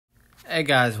Hey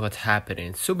guys, what's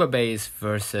happening? Supabase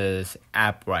versus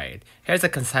Appwrite. Here's a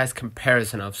concise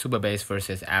comparison of Supabase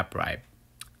versus Appwrite.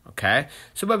 Okay,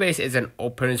 Supabase is an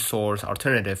open source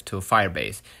alternative to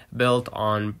Firebase, built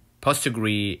on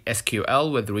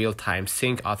PostgreSQL with real-time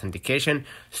sync authentication,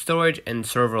 storage, and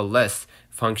serverless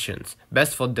functions.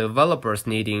 Best for developers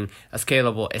needing a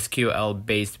scalable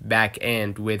SQL-based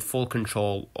backend with full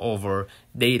control over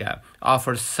data.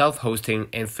 Offers self-hosting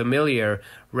and familiar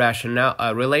relation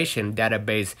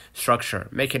database structure,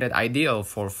 making it ideal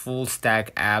for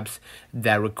full-stack apps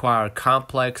that require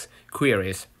complex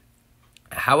queries.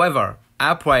 However,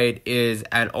 Appwrite is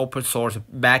an open source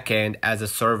backend as a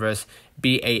service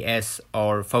BAS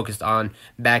or focused on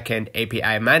backend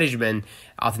API management,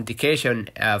 authentication,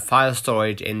 file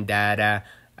storage, and data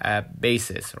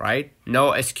bases, right?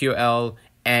 No SQL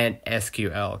and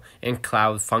SQL and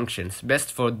cloud functions.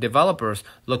 Best for developers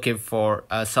looking for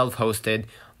a self-hosted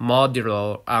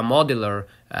modular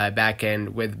backend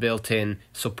with built-in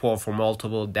support for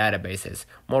multiple databases.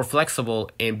 More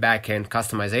flexible in backend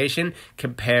customization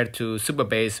compared to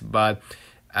Supabase, but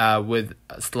with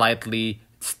a slightly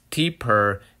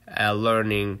steeper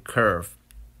learning curve.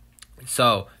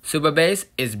 So Supabase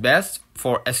is best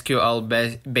for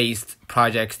SQL-based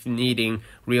projects needing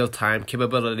real-time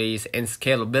capabilities and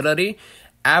scalability.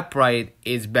 Appwrite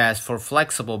is best for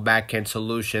flexible backend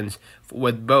solutions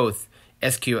with both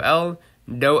SQL,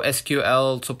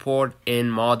 NoSQL support,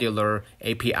 and modular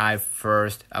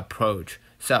API-first approach.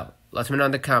 So let me know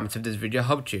in the comments if this video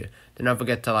helped you. Do not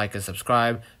forget to like and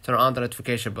subscribe. Turn on the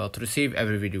notification bell to receive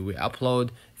every video we upload.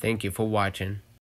 Thank you for watching.